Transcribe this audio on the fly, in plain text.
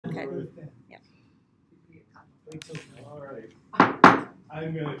ahead. Yeah. All right.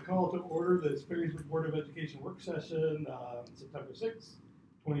 I'm going to call to order this Perrysburg Board of Education work session September 6th,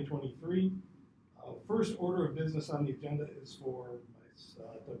 2023. First order of business on the agenda is for to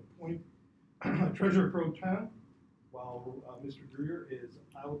appoint Treasurer Pro Tem while Mr. Greer is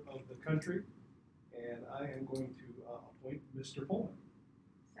out of the country, and I am going to appoint Mr. Pullman.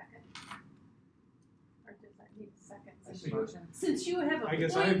 Second. Or does that need a second? Since you have appointed. I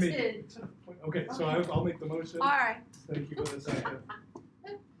guess I have made. Okay, so I'll make the motion. All right. Thank you for the second.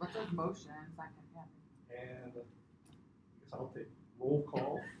 What's a motion? Second, yeah. And I guess I'll take roll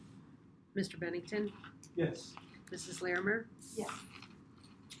call. Mr. Bennington? Yes. Mrs. Larimer? Yes.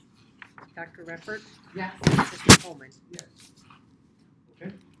 Dr. Reffert? Yes. Mr. Pullman? Yes.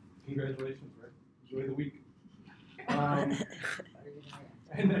 Okay. Congratulations, right? Enjoy the week. And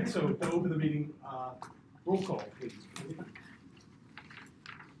then, so to open the meeting, roll call, please.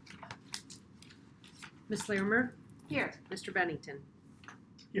 Ms. Larimer? Here. Mr. Bennington?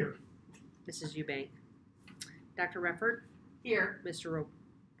 Here. Mrs. Eubank? Dr. Reffert? Here. Mr.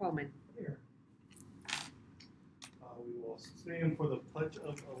 Pullman? Here. We will stand for the Pledge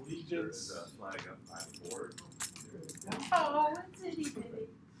of Allegiance. There is a flag up by the board. Oh, it's itty bitty.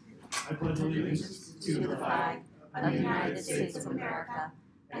 I pledge allegiance to the flag of the United States of America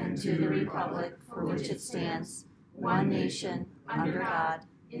and to the republic for which it stands, one nation, under God,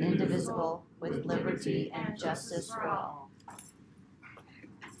 indivisible, with liberty and justice for all.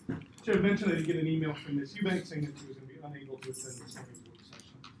 Should have mentioned that you get an email from Ms. Eubank saying that she was going to be unable to attend this morning's work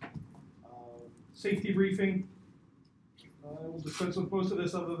session. Safety briefing. We'll dispense with most of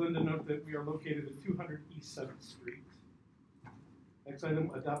this other than to note that we are located at 200 East 7th Street. Next item,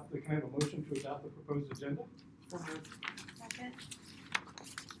 can I have a motion to adopt the proposed agenda? Second.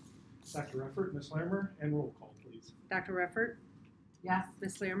 Dr. Reffert, Ms. Larimer, and roll call, please. Dr. Reffert? Yes.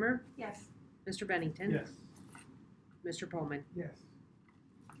 Ms. Larimer? Yes. Mr. Bennington? Yes. Mr. Pullman? Yes.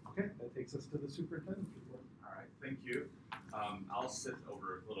 Okay, that takes us to the superintendent's report. All right, thank you. I'll sit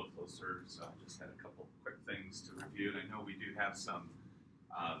over a little closer, so I just had a couple quick things to review. And I know we do have some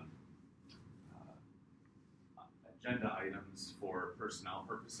agenda items for personnel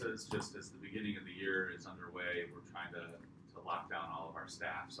purposes. Just as the beginning of the year is underway, we're trying to lock down all of our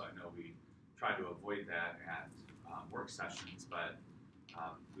staff. So I know we try to avoid that at work sessions, but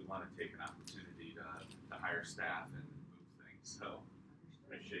we want to take an opportunity to hire staff and move things. So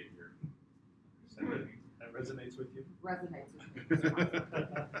appreciate your understanding. That resonates with you? Resonates with me.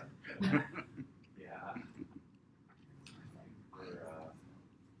 Yeah.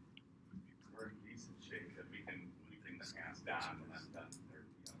 We're in decent shape that we can bring this hands down when I'm done.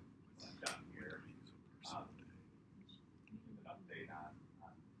 When I'm done here. Give an update on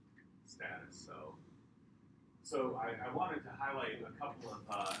status. So I wanted to highlight a couple of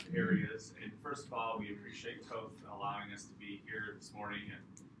areas. And first of all, we appreciate TOEF allowing us to be here this morning, and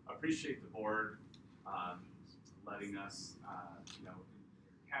appreciate the board letting us,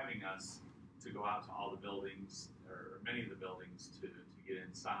 having us to go out to all the buildings, or many of the buildings, to get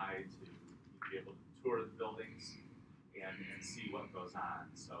inside, to be able to tour the buildings and see what goes on.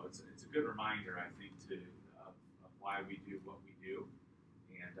 So it's a good reminder, I think, of why we do what we do,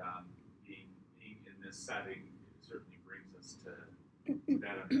 and being in this setting certainly brings us to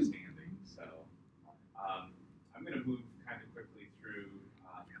that understanding. So I'm going to move kind of quickly through a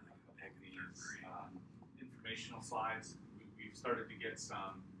couple of these informational slides. We've started to get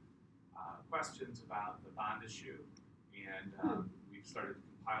some questions about the bond issue, and we've started to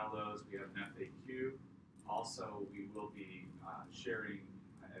compile those. We have an FAQ. Also, we will be sharing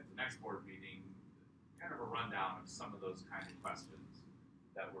at the next board meeting kind of a rundown of some of those kind of questions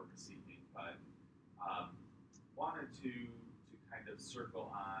that we're receiving. But wanted to kind of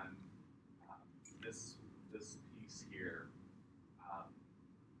circle on this piece here.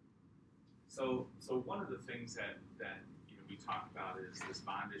 So one of the things that we talked about is this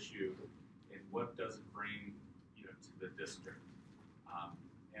bond issue and what does it bring to the district.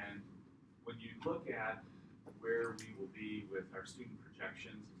 And when you look at where we will be with our student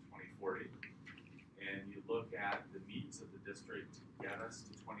projections in 2040, and you look at the needs of the district to get us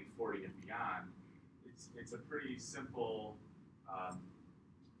to 2040 and beyond, it's a pretty simple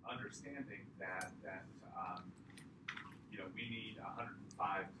understanding that we need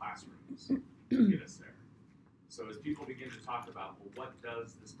 105 classrooms to get us there. So as people begin to talk about, well, what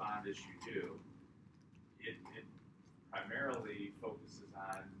does this bond issue do? It primarily focuses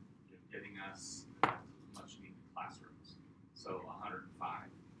on getting us much needed classrooms, so 105.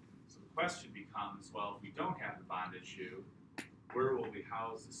 So the question becomes, well, if we don't have the bond issue, where will we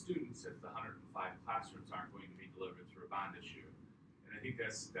house the students if the 105 classrooms aren't going to be delivered through a bond issue? And I think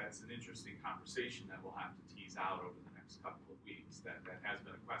that's an interesting conversation that we'll have to tease out over the next couple of weeks. That has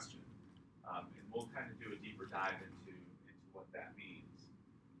been a question, and we'll kind of do a deeper dive into what that means.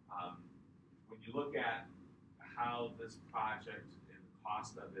 When you look at how this project and the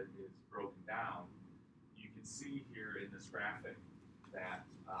cost of it is broken down, you can see here in this graphic that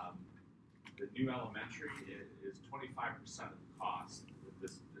the new elementary is 25% of the cost. The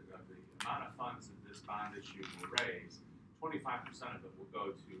amount of funds that this bond issue will raise, 25% of it will go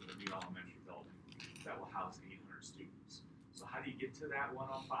to a new elementary building that will house 800 students. So how do you get to that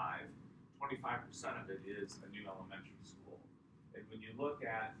 105? 25% of it is a new elementary school. And when you look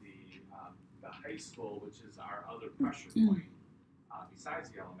at the high school, which is our other pressure point, besides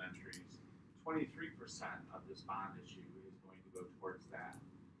the elementaries, 23% of this bond issue is going to go towards that.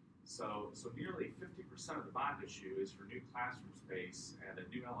 So nearly 50% of the bond issue is for new classroom space at a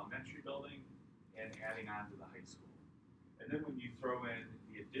new elementary building and adding on to the high school. And then when you throw in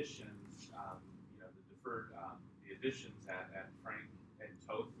the additions, the additions at Frank and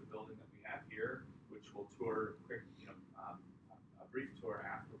Toth, the building that we have here, which we'll tour a brief tour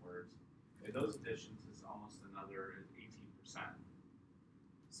afterwards. And those additions is almost another 18%.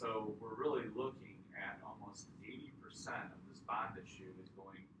 So we're really looking at almost 80% of this bond issue is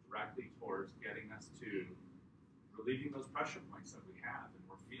going directly towards getting us to relieving those pressure points that we have and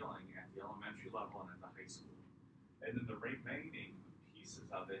we're feeling at the elementary level and at the high school. And then the remaining pieces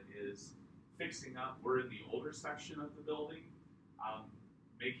of it is fixing up. We're in the older section of the building,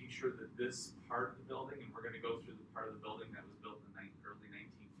 making sure that this part of the building, and we're going to go through the part of the building that was built in the early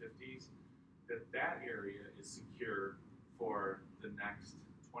 1950s, that area is secure for the next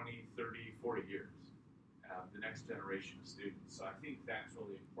 20, 30, 40 years, the next generation of students. So I think that's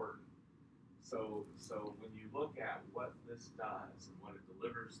really important. So when you look at what this does and what it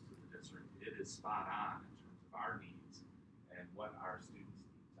delivers to the district, it is spot on in terms of our needs and what our students'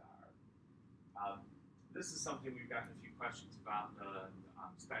 needs are. This is something we've gotten a few questions about, the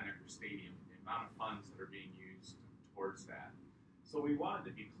Steinecker Stadium, the amount of funds that are being used towards that. So we wanted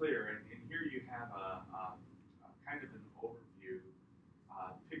to be clear, and here you have a kind of an overview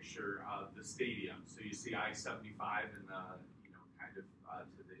picture of the stadium. So you see I-75 and kind of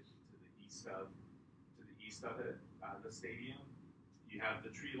to the east of it, the stadium. You have the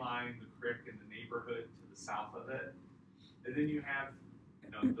tree line, the creek, and the neighborhood to the south of it, and then you have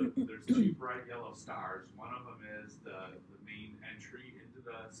there's two bright yellow stars. One of them is the main entry into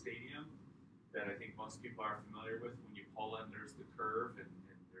the stadium that I think most people are familiar with. When you pull in, there's the curve, and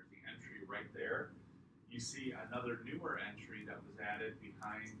there's the entry right there. You see another newer entry that was added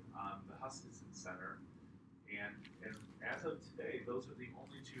behind the Huskisson Center. And as of today, those are the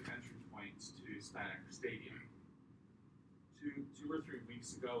only two entry points to Steinecker Stadium. Two or 3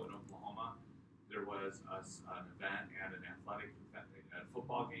 weeks ago in Oklahoma, there was an event at an athletic event, a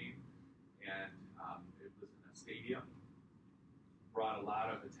football game, and it was in a stadium. Brought a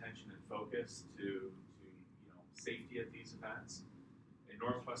lot of attention and focus to safety at these events. In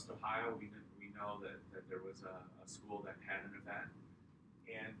Northwest Ohio, we know that there was a school that had an event,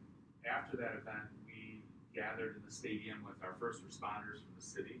 and after that event, we gathered in the stadium with our first responders from the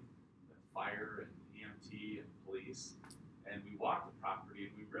city, the fire and EMT and police, and we walked the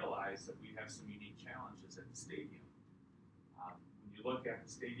property and we realized that we have some unique challenges at the stadium. When you look at the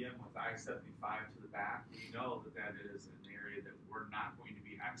stadium with I-75 to the back, we know that is an area that we're not going to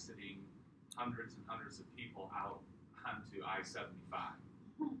be exiting hundreds and hundreds of people out onto I-75.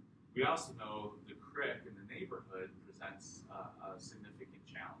 We also know the creek in the neighborhood presents a significant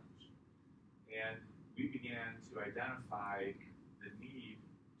challenge. And we began to identify the need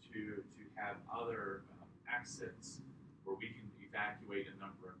to have other exits where we can evacuate a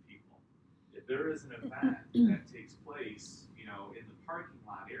number of people. If there is an event that takes place, in the parking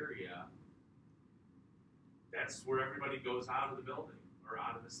lot area, that's where everybody goes out of the building or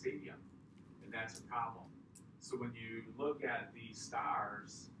out of the stadium, and that's a problem. So when you look at the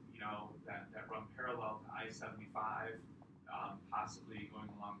stars, that run parallel to I-75, possibly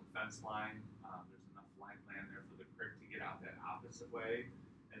going along the fence line, there's enough land there for the creek to get out that opposite way,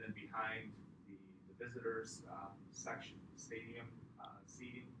 and then behind the visitors section, stadium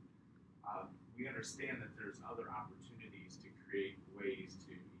seating, we understand that there's other opportunities to create ways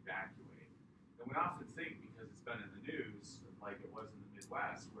to evacuate. And we often think, because it's been in the news, like it was in the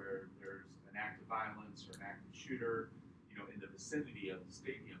Midwest, where there's an act of violence or an active shooter, in the vicinity of the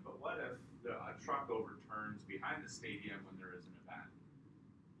stadium. But what if a truck overturns behind the stadium when there is an event?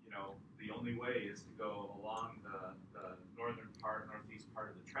 The only way is to go along the northeast part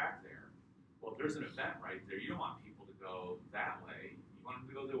of the track there. Well, if there's an event right there, you don't want people to go that way. You want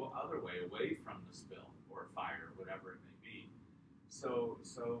them to go the other way, away from the spill or fire, whatever it may be. So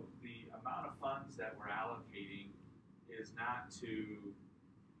the amount of funds that we're allocating is not to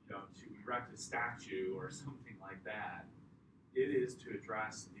erect a statue or something like that. It is to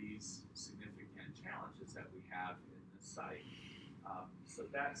address these significant challenges that we have in this site. So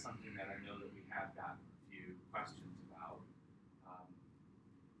that's something that I know that we have gotten a few questions about.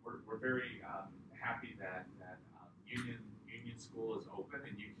 We're very happy that Union School is open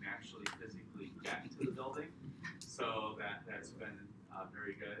and you can actually physically get to the building. So that's been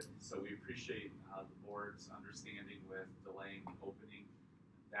very good. So we appreciate the board's understanding with delaying the opening.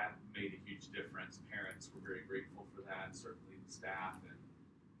 That made a huge difference. Parents were very grateful for that, certainly the staff.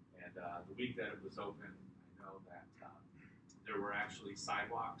 And the week that it was open, I know that there were actually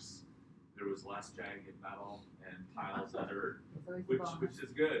sidewalks. There was less jagged metal and piles of dirt, which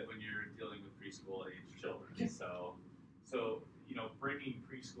is good when you're dealing with preschool age children. So bringing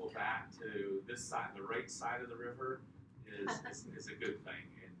preschool back to this side, the right side of the river, is a good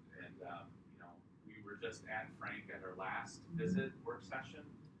thing. And we were just at Frank at our last visit work session,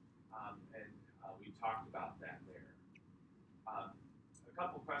 and we talked about that there. A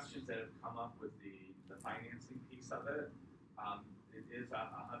couple questions that have come up with the financing piece of it. It is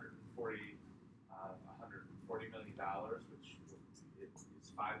 $140 million, which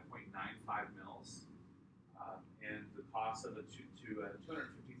is 5.95 mils. And the cost of a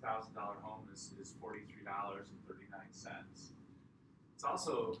 $250,000 home is $43.39. It's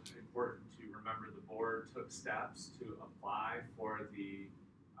also important to remember the board took steps to apply for the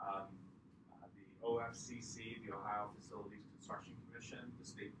OFCC, the Ohio Facilities Construction Commission, the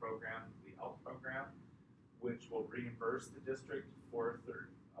state program, the ELP program, which will reimburse the district for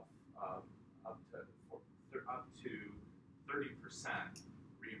up to 30%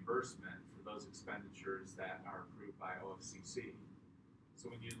 reimbursement for those expenditures that are approved by OFCC. So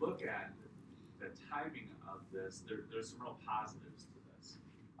when you look at the timing of this, there's some real positives to this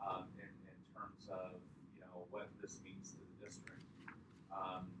in terms of what this means to the district.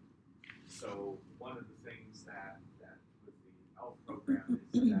 So one of the things that with the ELP program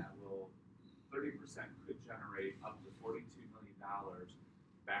is that 30% could generate up to $42 million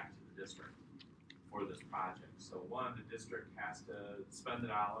back to the district for this project. So one, the district has to spend the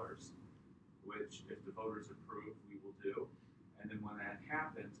dollars, which if the voters approve, we will do. And then when that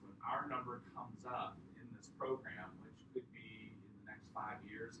happens, when our number comes up in this program, which could be in the next 5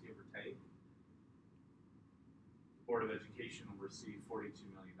 years, give or take, the Board of Education will receive $42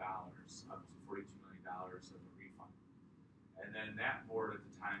 million, up to $42 million of a refund. And then that board at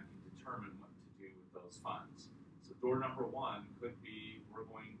the time can determine what to do with those funds. So door number one could be we're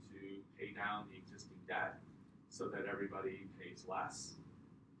going to pay down the existing debt so that everybody pays less.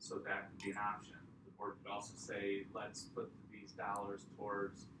 So that could be an option. The board could also say, let's put these dollars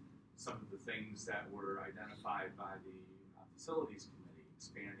towards some of the things that were identified by the facilities committee,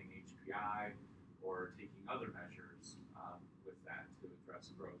 expanding HPI or taking other measures with that to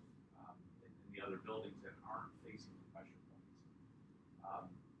address growth in the other buildings that aren't facing the pressure points.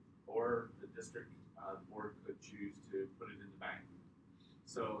 Or the district board could choose to put it in the bank.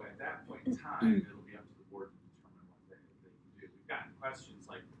 So at that point in time, it'll be up to the board to determine what they can do. We've gotten questions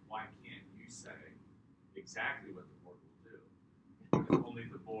like, why can't you say exactly what the board will do? Because only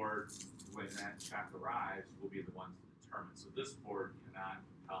the board, when that check arrives, will be the ones to determine. So this board cannot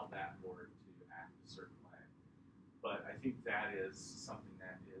compel that board to act a certain way. But I think that is something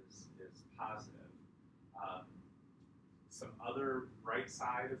that is positive. Some other bright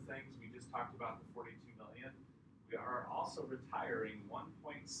side of things, we just talked about the $42 million. We are also retiring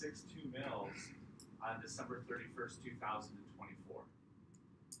 1.62 mils on December 31st, 2024.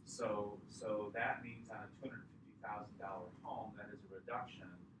 So that means on a $250,000 home, that is a reduction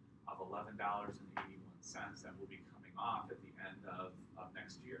of $11.81 that will be coming off at the end of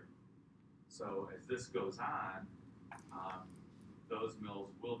next year. So as this goes on, those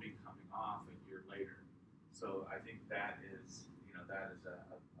mills will be coming off a year later. So I think that is a benefit.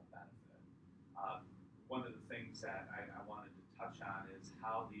 One of the things that I wanted to touch on is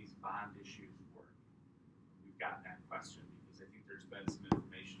how these bond issues work. We've gotten that question because I think there's been some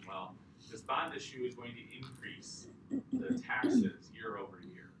information. Well, this bond issue is going to increase the taxes year over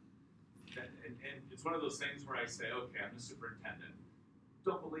year. And it's one of those things where I say, okay, I'm the superintendent.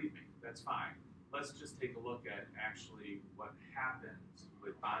 Don't believe me, that's fine. Let's just take a look at actually what happens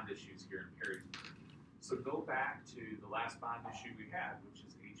with bond issues here in Perrysburg. So go back to the last bond issue we had, which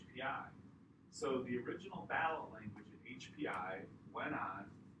is HPI. So the original ballot language at HPI went on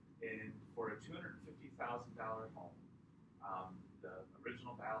for a $250,000 home. The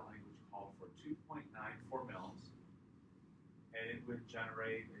original ballot language called for 2.94 mils, and it would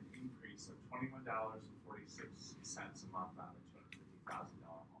generate an increase of $21.46 a month on a $250,000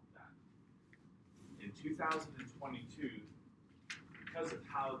 home debt. In 2022, because of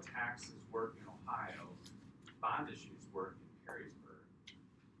how taxes work in Ohio, bond issues work in Perrysburg,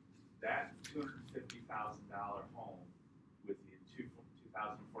 that $250,000 home with the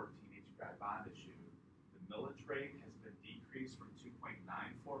 2014 HPI bond issue, the millage rate has been decreased from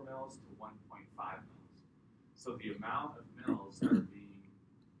 2.94 mils to 1.5 mils. So the amount of mills that are being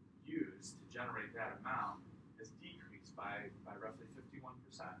used to generate that amount has decreased by roughly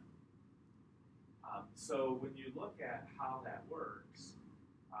 51%. So when you look at how that works,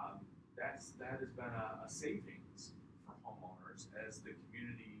 that has been a savings for homeowners as the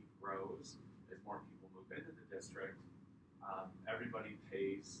community grows, as more people move into the district. Everybody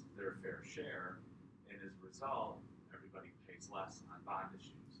pays their fair share, and as a result, everybody pays less on bond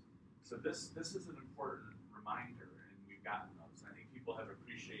issues. So this is an important reminder, and we've gotten those. I think people have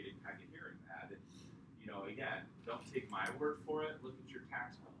appreciated kind of hearing that. And again, don't take my word for it. Look at your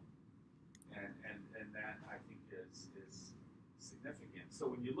tax bill, and that I think is significant. So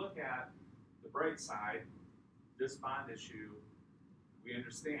when you look at the bright side, this bond issue, we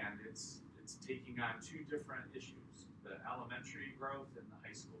understand it's taking on two different issues: the elementary growth and the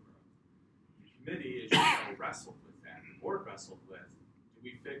high school growth. The committee, as you know, wrestled with that. The board wrestled with: do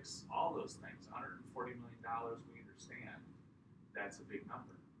we fix all those things? $140 million. We understand that's a big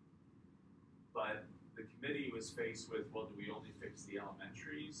number, but the committee was faced with, well, do we only fix the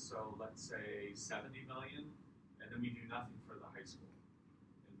elementaries? So let's say 70 million, and then we do nothing for the high school,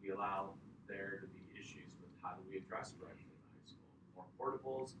 and we allow there to be issues with how do we address growth in the high school? More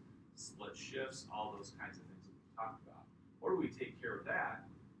portables, split shifts, all those kinds of things that we've talked about. Or do we take care of that,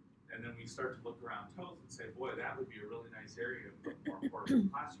 and then we start to look around Toth and say, boy, that would be a really nice area to put more portable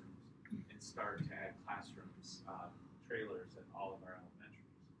classrooms, and start to add classrooms, trailers at all of our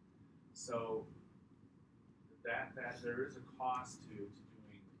elementaries. So that there is a cost to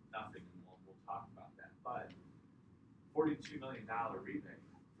doing nothing, and we'll talk about that. But $42 million rebate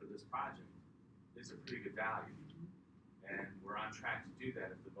for this project is a pretty good value, and we're on track to do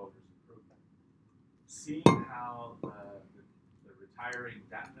that if the voters approve it. Seeing how the retiring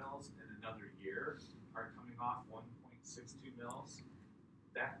debt mills in another year are coming off 1.62 mils,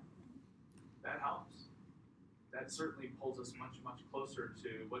 that helps. That certainly pulls us much closer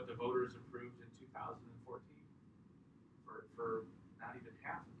to what the voters approved in 2014 for not even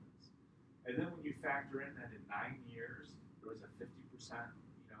half of this. And then when you factor in that in 9 years there was a 50%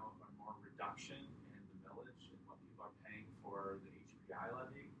 or more reduction in the millage and what people are paying for the HPI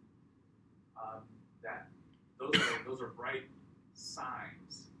levy, those are bright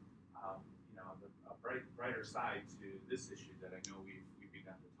signs. A brighter side to this issue that I know we've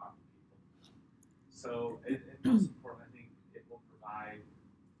begun to talk to people. So, and most important, I think it will provide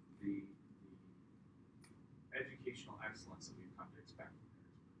the educational excellence that we've come to expect from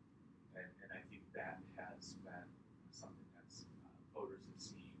Perrysburg. And I think that has been something that's voters have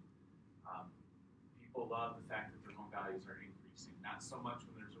seen. People love the fact that their home values are increasing, not so much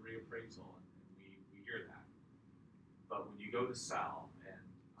when there's a reappraisal, and we hear that. But when you go to sell and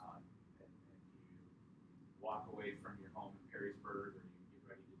you walk away from your home in Perrysburg, or you get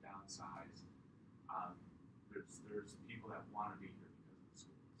ready to downsize, there's people that want to be here because of the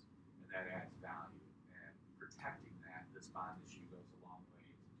schools, and that adds value. Protecting that, this bond issue goes a long way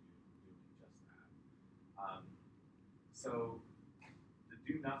to doing just that. So the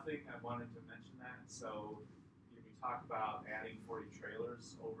do nothing, I wanted to mention that. So we talk about adding 40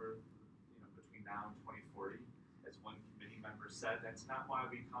 trailers over, between now and 2040. As one committee member said, that's not why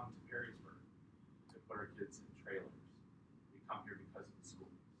we come to Perrysburg to put our kids in trailers. We come here because of the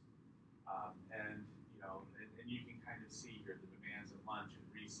schools. And you can kind of see here the demands at lunch and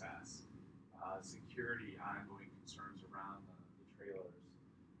recess. Security, ongoing concerns around the trailers,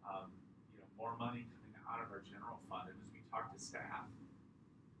 more money coming out of our general fund. And as we talk to staff,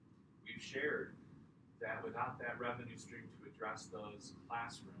 we've shared that without that revenue stream to address those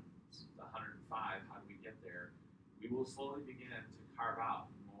classrooms, the 105, how do we get there? We will slowly begin to carve out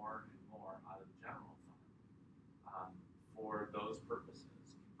more and more out of the general fund for those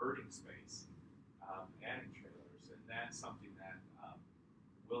purposes, converting space, adding trailers, and that's something that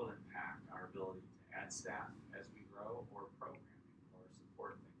will impact our ability to add staff as we grow, or programming, or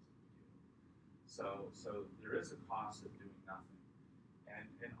support things that we do. So there is a cost of doing nothing.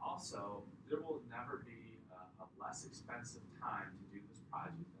 And also, there will never be a less expensive time to do this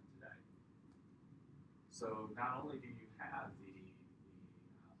project than today. So not only do you have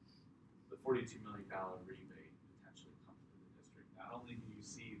the $42 million rebate potentially come to the district, not only do you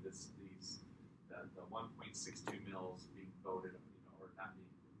see the 1.62 mils being voted, or not being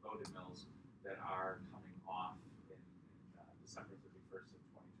voted mills that are coming off in December 31st,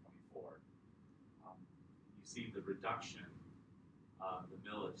 see the reduction of the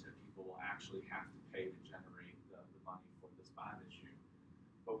millage that people will actually have to pay to generate the money for this bond issue.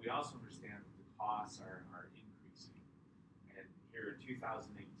 But we also understand that the costs are increasing. And here in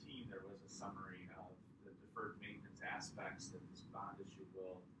 2018, there was a summary of the deferred maintenance aspects that this bond issue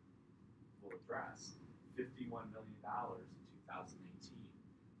will address. $51 million in 2018.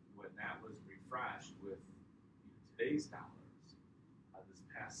 When that was refreshed with today's dollars, this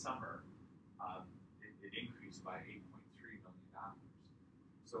past summer, it increased by $8.3 million.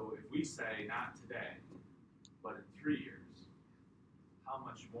 So if we say not today, but in 3 years, how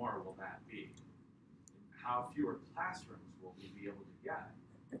much more will that be? And how fewer classrooms will we be able to get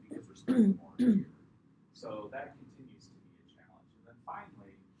because we're spending more a year? So that continues to be a challenge. And then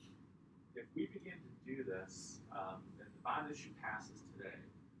finally, if we begin to do this, and the bond issue passes today,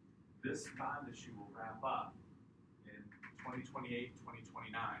 this bond issue will wrap up in 2028,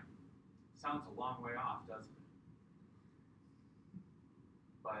 2029. Sounds a long way off, doesn't it?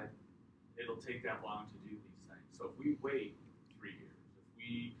 But it'll take that long to do these things. So if we wait 3 years, if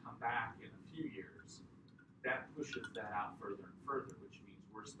we come back in a few years, that pushes that out further and further, which means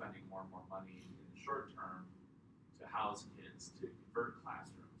we're spending more and more money in the short term to house kids, to convert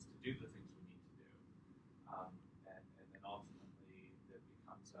classrooms, to do the things we need to do. And then ultimately that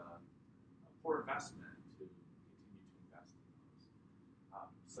becomes a poor investment to continue to invest in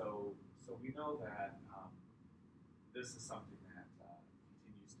those. So we know that this is something that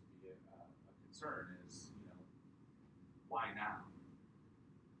continues to be a concern is, why now?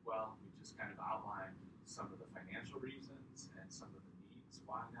 Well, we just kind of outlined some of the financial reasons and some of the needs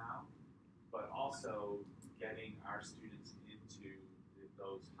why now, but also getting our students into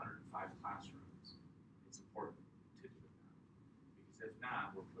those 105 classrooms is important to do it now. Because if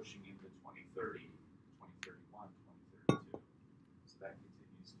not, we're pushing into 2030, 2031, 2032. So that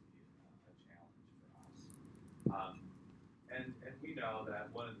continues to be a challenge for us. And we know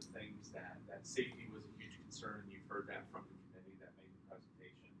that one of the things that safety was a huge concern, and you've heard that from the committee that made the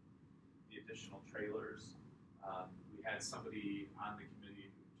presentation. The additional trailers, we had somebody on the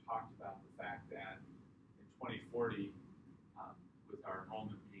committee who talked about the fact that in 2040, with our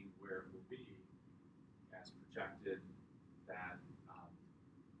enrollment being where it will be, as projected, that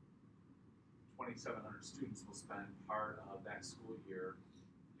 2,700 students will spend part of that school year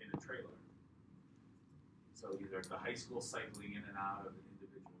in a trailer. So either the high school cycling in and out of an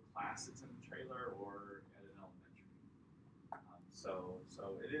individual class that's in the trailer or at an elementary. So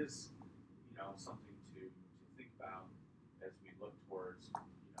it is, something to think about as we look towards,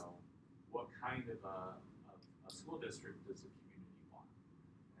 what kind of a school district does the community want?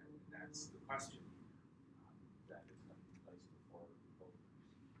 And that's the question that is going to be placed before voters.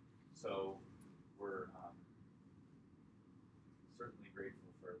 So we're certainly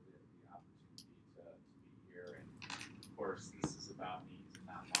grateful for the opportunity to be here. And of course, this is about needs and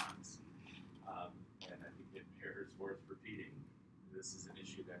not wants. And I think it bears worth repeating. This is an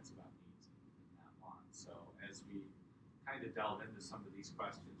issue that's about needs and not wants. So as we kind of delve into some of these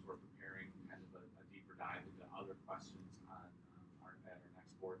questions, we're preparing kind of a deeper dive into other questions at our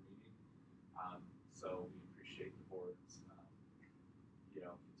next board meeting. So we appreciate the board's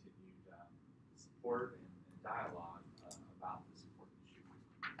continued support and dialogue about this important issue.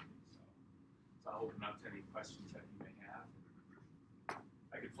 So I'll open up to any questions that you may have.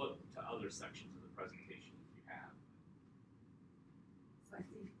 I could flip to other sections of the presentation if you have. So I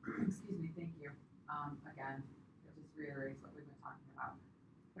see, excuse me, thank you. Again, it just reiterates what we've been talking about.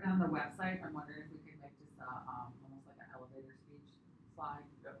 But on the website, I'm wondering if we could make just almost like an elevator speech slide.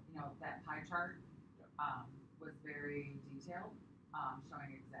 Yep. That pie chart Yep. was very detailed,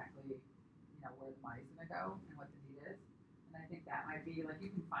 showing exactly, where the money's gonna go and what the need is. And I think that might be, like, you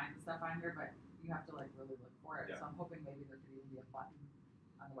can find the stuff on here, but you have to, really look for it. Yeah. So I'm hoping maybe there could even be a button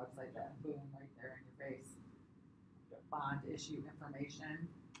on the website that boom, right there in your face. Yep. Bond issue information,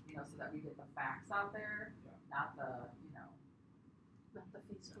 so that we get the facts out there, Yeah. not the, Not the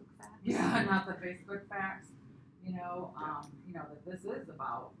Facebook facts. yeah, not the Facebook facts, that this is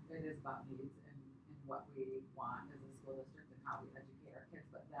about needs and what we want as a school district and how we educate our kids.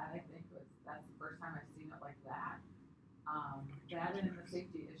 But that, I think, that's the first time I've seen it like that. That and the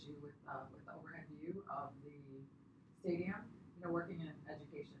safety issue with the overhead view of the stadium. Working in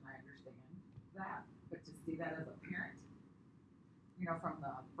education, I understand that, but to see that as a parent, from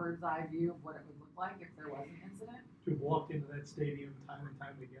the bird's eye view of what it would look like if there was an incident. To walk into that stadium time and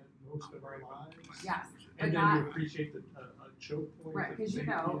time again, most of our lives. Yes, And but then not you appreciate a choke point. right, because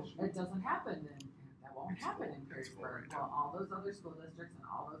safety issue. it doesn't happen, and that won't happen in Perrysburg. Well, all those other school districts and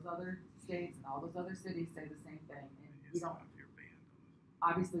all those other states and all those other cities say the same thing, and we don't.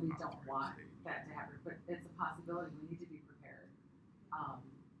 obviously we don't want that to happen, but it's a possibility. We need to be prepared.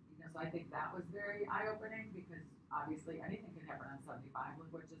 So I think that was very eye-opening because obviously anything can happen on 75.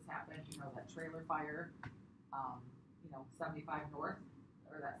 Look what just happened, that trailer fire, 75 North,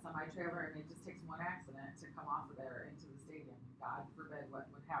 or that semi-trailer. I mean, it just takes one accident to come off of there into the stadium. God forbid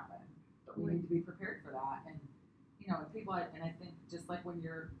what would happen. But we need to be prepared for that. And, people, and I think just like when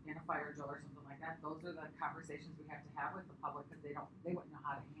you're in a fire drill or something like that, those are the conversations we have to have with the public because they wouldn't know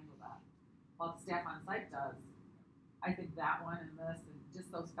how to handle that. Well, the staff on site does. I think that one and this and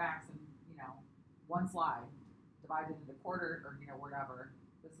just those facts and, one slide divided into quarter or, whatever.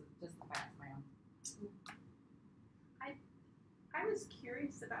 This is just the facts, ma'am. I was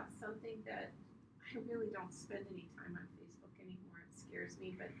curious about something that I really don't spend any time on Facebook anymore. It scares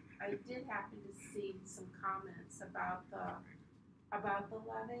me, but I did happen to see some comments about the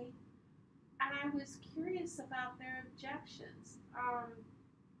levy, and I was curious about their objections.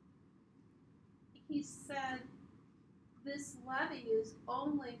 He said this levy is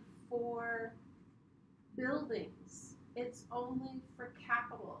only for buildings. It's only for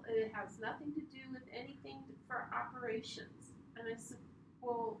capital. It has nothing to do with anything for operations. And I said,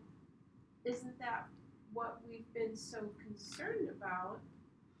 well, isn't that what we've been so concerned about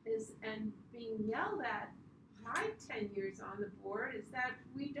and being yelled at my 10 years on the board is that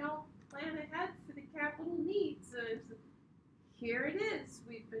we don't plan ahead for the capital needs. And here it is.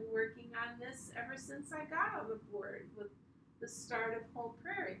 We've been working on this ever since I got on the board with the start of Whole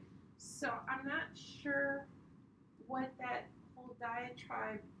Prairie. So I'm not sure what that whole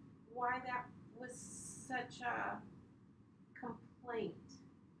diatribe, why that was such a complaint.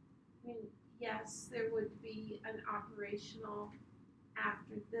 I mean, yes, there would be an operational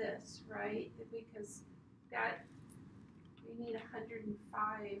after this, right? Because we need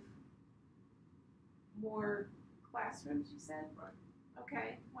 105 more classrooms, you said? Right.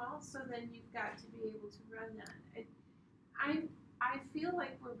 Okay, well, so then you've got to be able to run that. I feel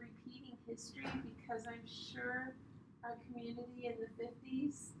like we're repeating history because I'm sure our community in the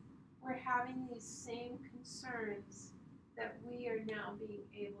 50s were having these same concerns that we are now being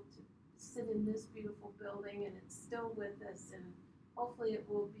able to sit in this beautiful building and it's still with us and hopefully it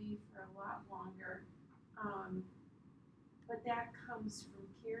will be for a lot longer. But that comes from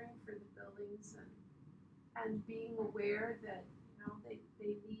caring for the buildings and being aware that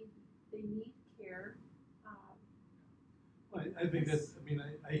they need care. Well, I think that's,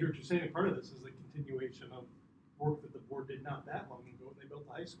 I hear what you're saying. Part of this is the continuation of work that the board did not that long ago when they built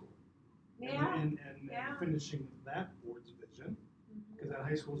the high school. Yeah. And finishing that board's vision, because that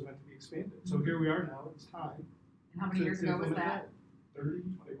high school is meant to be expanded. So here we are now, it's time. And how many years ago was that? 30?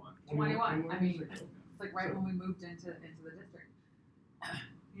 21. I mean, it's like right when we moved into the district.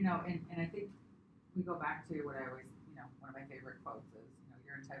 And I think we go back to what I always, one of my favorite quotes is,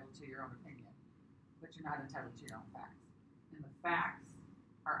 you're entitled to your own opinion, but you're not entitled to your own facts. And the facts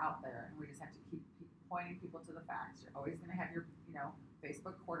are out there, and we just have to keep pointing people to the facts. You're always going to have your,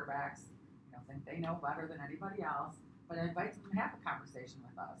 Facebook quarterbacks, think they know better than anybody else, but I invite them to have a conversation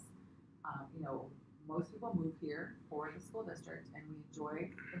with us. Most people move here for the school district, and we enjoy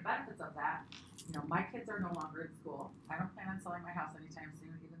the benefits of that. My kids are no longer in school. I don't plan on selling my house anytime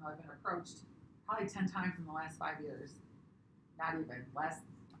soon, even though I've been approached probably 10 times in the last 5 years. Not even, last,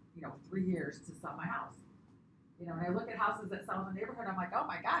 3 years to sell my house. When I look at houses that sell in the neighborhood, I'm like, oh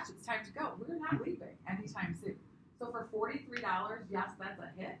my gosh, it's time to go. We're not leaving anytime soon. So for $43, yes, that's a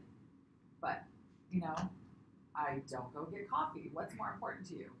hit. But, I don't go get coffee. What's more important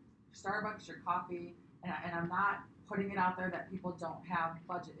to you? Starbucks, your coffee, and I'm not putting it out there that people don't have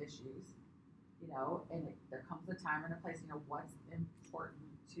budget issues, and there comes a time and a place, what's important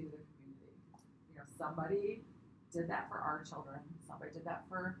to the community. Somebody did that for our children. Somebody did that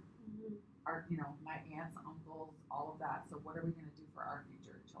for our, my aunts, uncles, all of that. So what are we going to do for our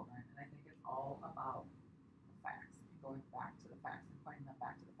future children? And I think it's all about the facts, going back to the facts and pointing them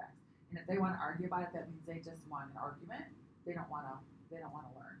back to the facts. And if they want to argue about it, that means they just want an argument. They don't want to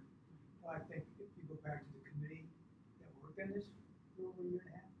learn. Well, I think if you go back to the committee that worked on this for over a year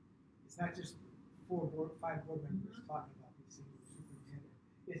and a half, it's not just 5 board members talking about these things with the superintendent.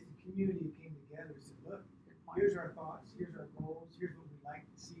 It's the community that came together and said, look, here's our thoughts, here's our goals, here's what we'd like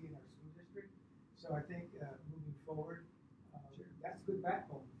to see in our school district. So I think moving forward, that's a good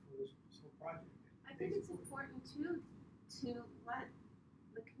backbone for this whole project. I think it's important too to let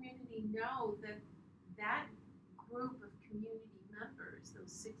the community know that group of community members,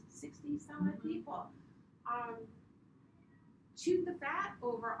 those 60-some people, chewed the fat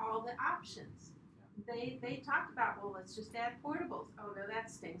over all the options. They talked about, well, let's just add portables. Oh no, that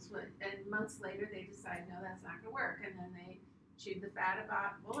stinks. And months later, they decide, no, that's not going to work. And then they chewed the fat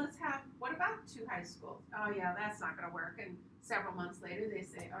about, well, what about 2 high schools? Oh yeah, that's not gonna work. And several months later, they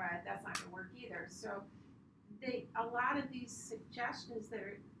say, all right, that's not gonna work either. So a lot of these suggestions that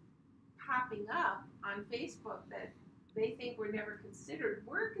are popping up on Facebook that they think were never considered,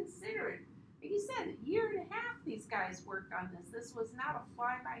 were considered. Like you said, a year and a half these guys worked on this. This was not a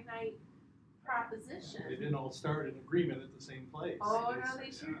fly-by-night proposition. They didn't all start in agreement at the same place. Oh, no,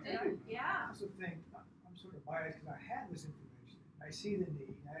 they sure didn't, I yeah. also think, I'm sort of biased because I have this information. I see the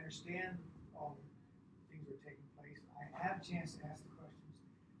need, I understand all the things that are taking place. I have a chance to ask the questions.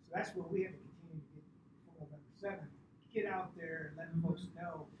 So that's where we have to continue to get, before November 7th, get out there and let folks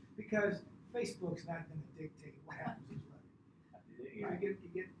know. Because Facebook's not going to dictate what happens in Levy. You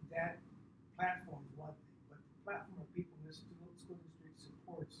get that platform is one thing, but the platform of people in this school district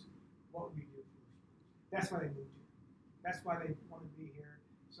supports what we do for the schools. That's why they moved here. That's why they want to be here.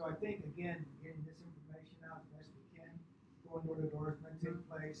 So I think, again, getting this information out as best we can, going door to door is going to take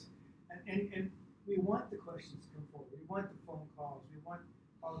place. And we want the questions to come forward. We want the phone calls. We want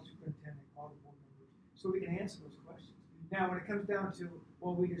all the superintendent, all the board members, so we can answer those questions. Now, when it comes down to,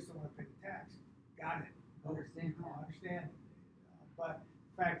 well, we just don't want to pay the tax, got it. Understand. I understand. But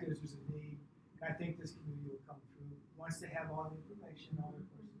the fact is, there's a need, and I think this community will come through once they have all the information, all their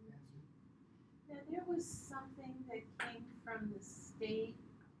questions answered. Now, there was something that came from the state.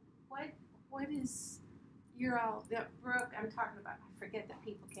 What is, Brooke, I'm talking about, I forget that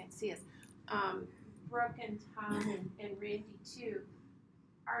people can't see us. Brooke and Tom and Randy too.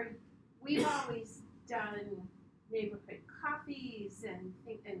 We've always done neighborhood coffees and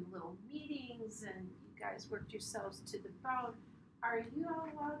little meetings, and you guys worked yourselves to the bone. Are you all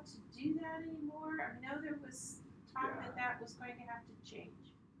allowed to do that anymore? I know there was talk that was going to have to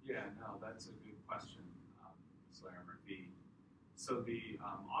change. Yeah, no, that's a good question, Ms. Larimer. So the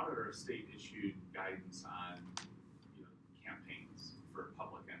Auditor of State issued guidance on campaigns for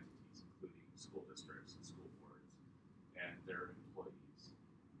public entities, including school districts and school boards and their employees.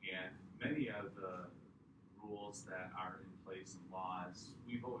 And many of the rules that are in place and laws,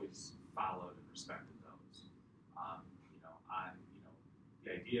 we've always followed and respected those.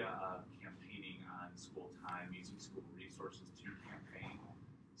 The idea of campaigning on school time, using school resources to campaign.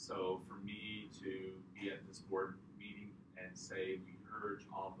 So for me to be at this board meeting and say we urge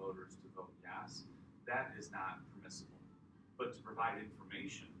all voters to vote yes, that is not permissible. But to provide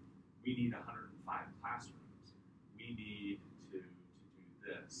information, we need 105 classrooms. We need to do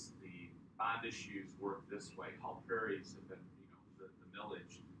this. The bond issues work this way. Hall Prairie's have been, the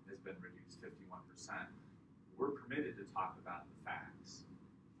millage has been reduced 51%. We're permitted to talk about the facts,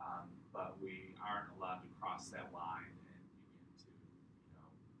 but we aren't allowed to cross that line and begin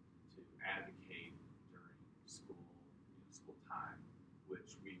to advocate during school time,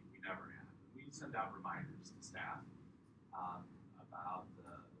 which we never have. We send out reminders to staff about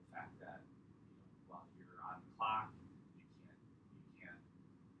the fact that while you're on the clock, you can't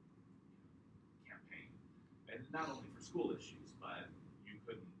campaign, and not only for school issues, but you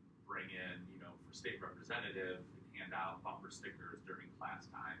couldn't bring in for state representative and hand out bumper stickers during class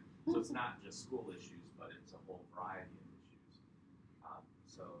time. So it's not just school issues, but it's a whole variety of issues.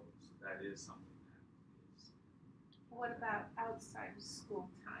 So that is something that is. What about outside of school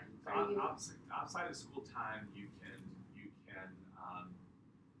time? Outside of school time, you can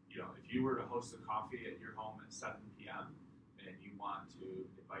if you were to host a coffee at your home at 7 p.m. and you want to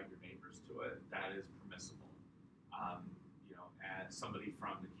invite your neighbors to it, that is permissible. As somebody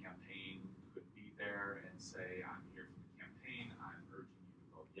from the campaign could be there and say, I'm here for the campaign, I'm urging you to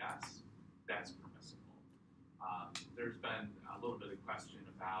vote yes, that's permissible. There's been a little bit of question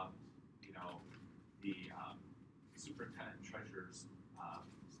about, the superintendent and treasurer's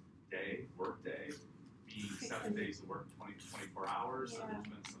work day, being 7 days of work, 20 to 24 hours. So there's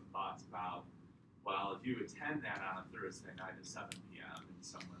been some thoughts about, well, if you attend that on a Thursday night at 7 p.m. in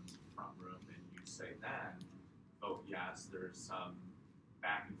someone's front room and you say then, vote yes, there's some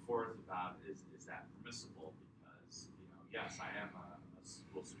back and forth about is that permissible? Because, yes, I am a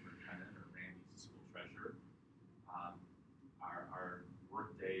school superintendent, or Randy's a school treasurer. Our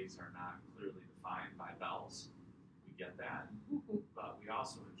work days are not clearly defined by bells. We get that. But we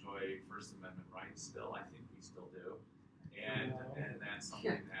also enjoy First Amendment rights still. I think we still do. And that's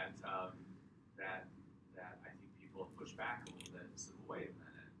something that I think people have pushed back a little bit and said, well, wait a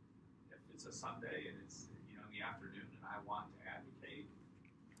minute. If it's a Sunday and it's in the afternoon and I want to advocate,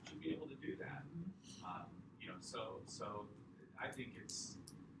 I should be able to do that. So I think it's,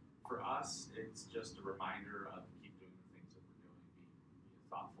 for us, it's just a reminder of keep doing the things that we're doing, be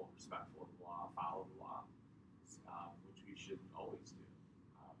thoughtful, respectful of the law, follow the law, which we should always do.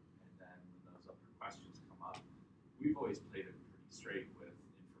 And then when those other questions come up, we've always played it pretty straight with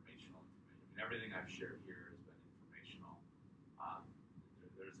information. I mean, everything I've shared here has been informational.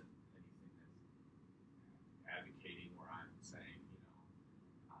 There isn't anything that's advocating where I'm saying,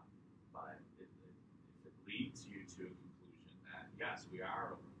 but if it leads you to a conclusion that yes, we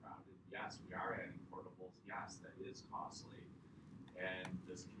are overcrowded, yes, we are adding portables, yes, that is costly, and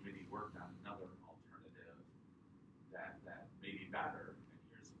this committee worked on another alternative that may be better, and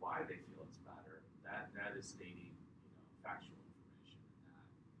here's why they feel it's better. That is stating, factual information and not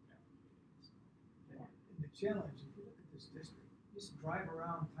advocating. So. And the challenge, if you look at this district, just drive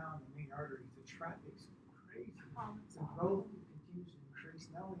around town, the main arteries, the traffic's crazy. The road continues to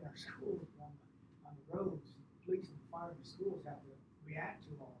increase, not only our schools, but on the roads, police and fire and schools have to react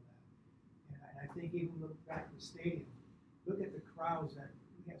to all of that. And I think even look back at the stadium, look at the crowds that,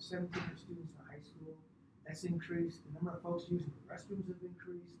 we have 1,700 students in high school, that's increased, the number of folks using the restrooms have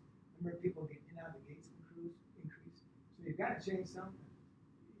increased, the number of people getting in and out of the gates increased. So you've got to change something.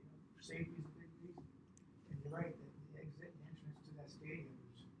 Safety is a big reason. And you're right, that the exit and entrance to that stadium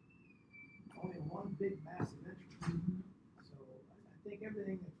is only one big massive entrance. So I think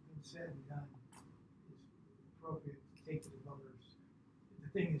everything that's been said and done is appropriate to take to the voters. The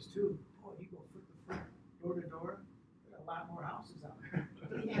thing is too, boy, you go foot to foot, door to door, there are a lot more houses out there.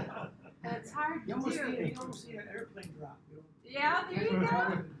 Yeah. It's hard You to almost do. see an airplane drop. Yeah, there you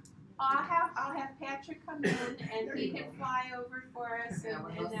go. I'll have Patrick come in and There he you can go. fly over for us. Yeah, and,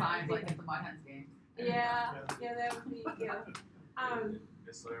 with and those that signs would like be, at the Mud Hens game. yeah, that would be,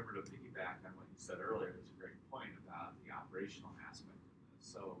 Ms. Lambert, to piggyback on what you said earlier, it's a great point about the operational aspect of this.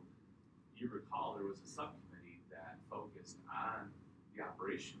 So you recall there was a subcommittee that focused on the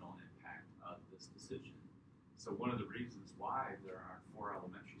operational impact of this decision. So one of the reasons why there are 4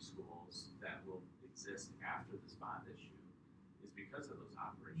 elementary schools that will exist after this bond issue is because of those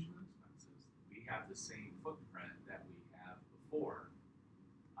operational expenses. We have the same footprint that we have before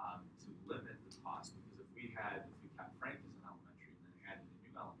to limit the cost, because if we kept Frank as an elementary and then added a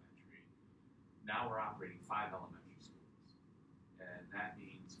new elementary, now we're operating 5 elementary schools, and that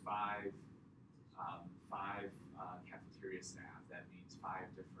means five cafeteria staff. That means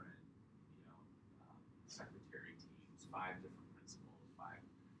 5 different, secretary teams, 5 different principals.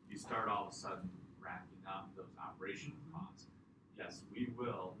 You start all of a sudden racking up those operational costs. Yes, we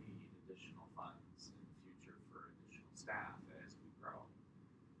will need additional funds in the future for additional staff as we grow,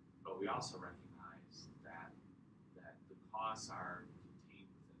 but we also recognize that the costs are contained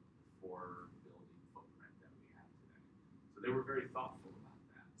within the 4-building footprint that we have today. So they were very thoughtful about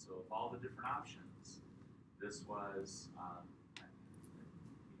that. So of all the different options, this was an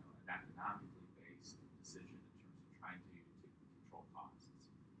economically based decision in terms of trying to control costs.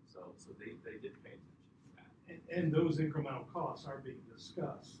 So they did pay attention to that. And those incremental costs are being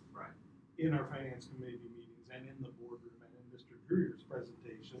discussed Right. in our finance committee meetings and in the boardroom and in Mr. Drew's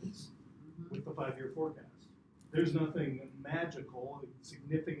presentations with the 5-year forecast. There's nothing magical,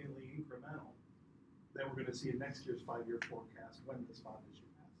 significantly incremental that we're going to see in next year's 5-year forecast when this bond issue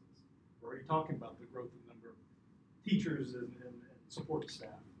passes. We're already talking about the growth in number of teachers and support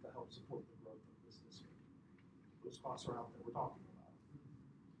staff to help support the growth of this district. Those costs are out there. We're talking about.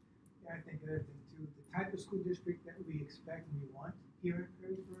 Yeah, I think another thing too, the type of school district that we expect and we want here in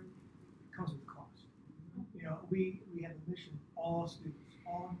Perrysburg, it comes with cost. We have a mission, all students,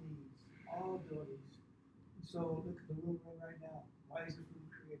 all needs, all abilities. And so look at the room we're in right now. Why is this room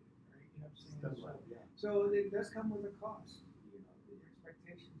created, right? You know what I'm saying? That's right, yeah. So it does come with a cost, the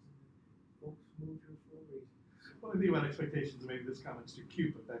expectations, and folks move here for a reason. Well, the think about expectations, maybe this comment's too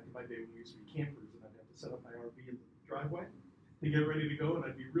cute, but back in my day when we used to be campers and I'd have to set up my RV in the driveway to get ready to go, and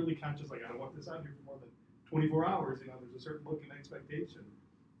I'd be really conscious, like, I don't want this out here for more than 24 hours, there's a certain look and expectation.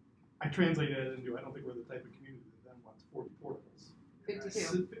 I translated it into, I don't think we're the type of community that then wants 40 portables.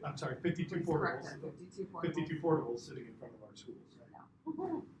 52. I'm sorry, 52 Please portables. correct that, 52 portables. 52 portables sitting in front of our schools.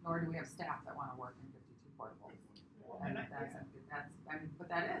 Nor do we have staff that wanna work in 52 portables. And but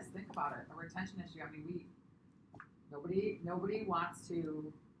that is, think about it, a retention issue, nobody wants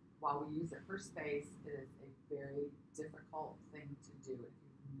to, while we use it for space, it is a very difficult thing to do. If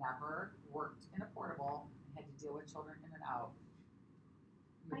you've never worked in a portable and had to deal with children in and out,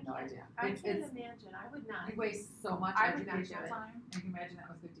 you have no idea. I can't It's, imagine, I would not. you waste so much I would not do educational it. time, and you can imagine that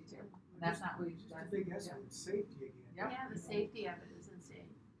was 52. And that's not what we, Just a big S with safety again. Yep. Yeah, the safety of it is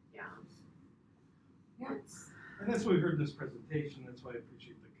insane, yeah. Yeah. And that's what we heard in this presentation. That's why I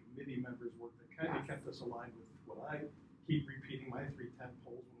appreciate the committee members' work that kind of Yes. kept us aligned with what I keep repeating, my 3 tent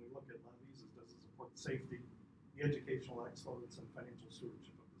poles when we look at levies, is does it support safety, the educational excellence, and financial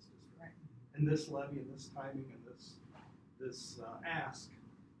stewardship of this district. Right. And this levy and this timing and this ask,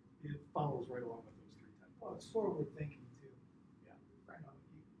 it follows right along with those 3 tent Well, poles. it's forward thinking too. Yeah.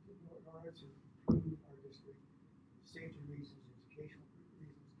 order to improve our district, for safety reasons, educational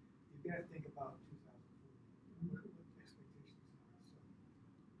reasons, you've got to think about 2040, what expectations are.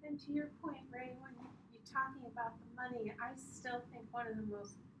 So, And to your point, Ray, when you're talking about the money, I still think one of the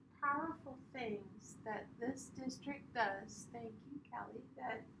most powerful things that this district does, thank you, Kelly,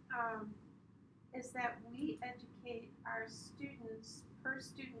 that is that we educate our students per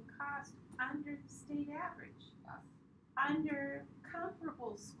student cost under the state average, under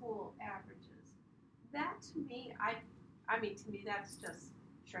comparable school averages. That to me, I mean to me that's just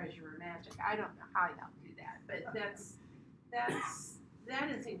treasure magic. I don't know how y'all do that, but that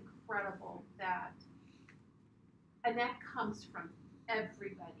is incredible. And that comes from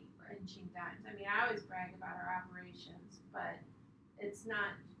everybody pinching dimes. I mean, I always brag about our operations, but it's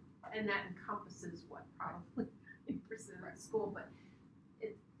not, and that encompasses what probably 80% of the school, but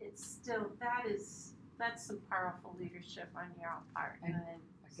it's still, that's some powerful leadership on your part, and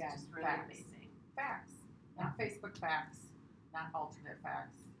it's Again, just really facts. amazing. Facts, not Facebook facts, not alternate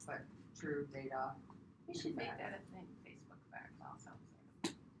facts, but true data. We should make that a thing, Facebook facts.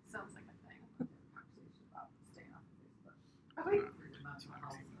 Sounds like a thing. Conversation about staying off of Facebook. Oh, wait. For your mental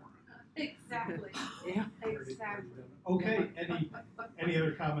health. Exactly. Yeah. Exactly. Okay, any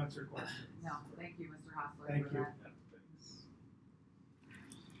other comments or questions? No, thank you, Mr. Hostler, Thank for you. that.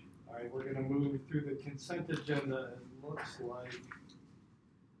 All right, we're gonna move through the consent agenda. It looks like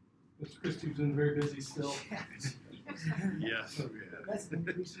Mr. Christie's been very busy still. Yes, we that's the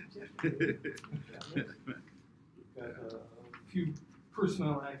research yesterday. We've got a few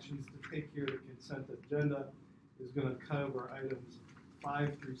personnel actions to take here. The consent agenda is gonna cover items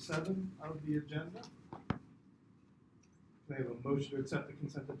 5 through 7 of the agenda. Can I have a motion to accept the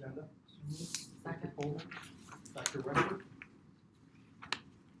consent agenda? Second. Dr. Pullman, Dr. Redford.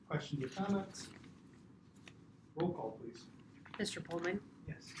 Questions or comments? Roll call, please. Mr. Pullman,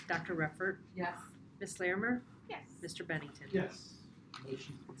 Yes. Dr. Rufford, Yes. Ms. Larimer, Yes. Mr. Bennington. Yes.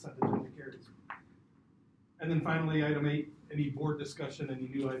 Motion consent agenda carries. And then finally, item 8, any board discussion, any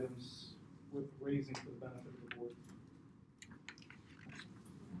new items worth raising for the benefit of the board?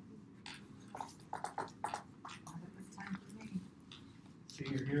 Not at this time for me.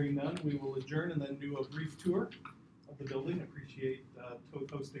 Seeing or hearing none, we will adjourn and then do a brief tour of the building. Appreciate Toad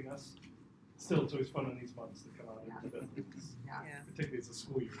hosting us. Still, it's always fun in these months to come out into the buildings, Yeah. Yeah. particularly as the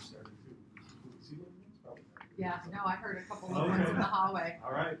school year started too. Will we see one of these? Probably not. Yeah, no, I heard a couple of ones in the hallway.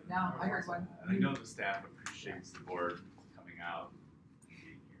 All right. No, I heard one. And I know the staff appreciates the board coming out and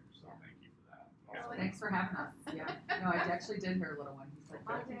being here, so thank you for that. Awesome. Thanks for having us. Yeah. No, I actually did hear a little one. He's like,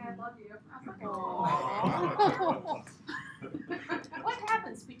 "Bye, Dad, love you." I was like, What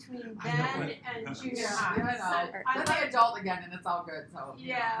happens between then and junior Yeah, high? I know. I Then love- they adult again, and it's all good. So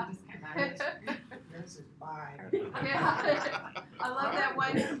Yeah. you just can't manage. Karen says bye. Yeah. I love that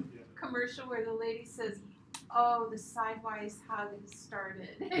one commercial where the lady says, "Oh, the sidewise hug has started."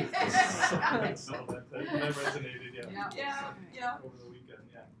 So that resonated, yeah. Yeah. Yeah. Over the weekend,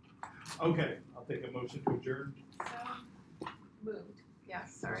 yeah. Okay, I'll take a motion to adjourn. So moved. Yeah,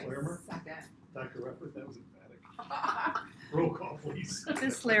 sorry. Ms. Larimer? Second. Dr. Rufford, that was emphatic. Roll call, please.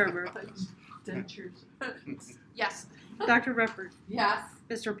 Ms. Larimer, Dentures. Yes. Dr. Rufford, Yes.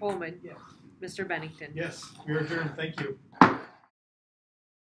 Mr. Pullman, Yes. Mr. Bennington. Yes, we are adjourned. Thank you.